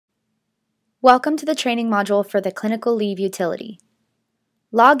Welcome to the training module for the Clinical Leave utility.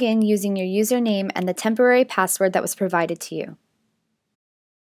 Log in using your username and the temporary password that was provided to you.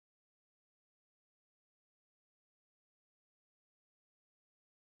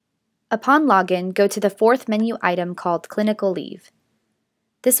 Upon login, go to the fourth menu item called Clinical Leave.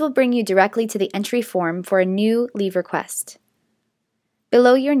 This will bring you directly to the entry form for a new leave request.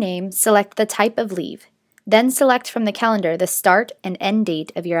 Below your name, select the type of leave, then select from the calendar the start and end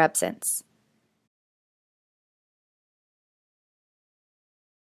date of your absence.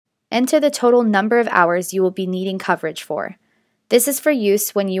 Enter the total number of hours you will be needing coverage for. This is for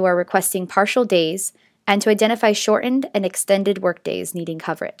use when you are requesting partial days and to identify shortened and extended workdays needing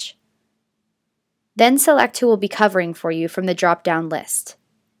coverage. Then select who will be covering for you from the drop-down list.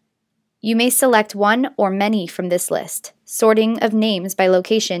 You may select one or many from this list. Sorting of names by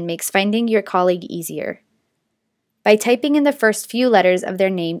location makes finding your colleague easier. By typing in the first few letters of their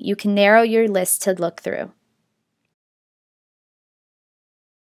name, you can narrow your list to look through.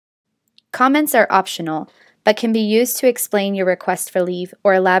 Comments are optional, but can be used to explain your request for leave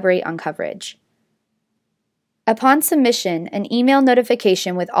or elaborate on coverage. Upon submission, an email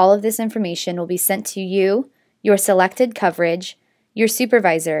notification with all of this information will be sent to you, your selected coverage, your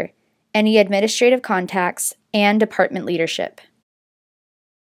supervisor, any administrative contacts, and department leadership.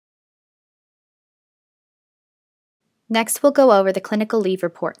 Next, we'll go over the clinical leave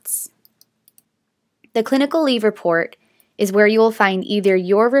reports. The clinical leave report is where you will find either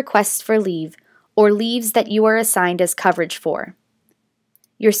your requests for leave or leaves that you are assigned as coverage for.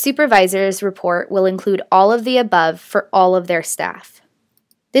 Your supervisor's report will include all of the above for all of their staff.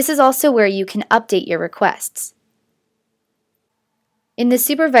 This is also where you can update your requests. In the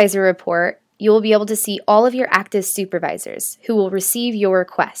supervisor report, you will be able to see all of your active supervisors who will receive your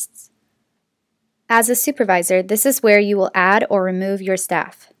requests. As a supervisor, this is where you will add or remove your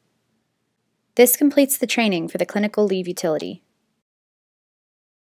staff. This completes the training for the clinical leave utility.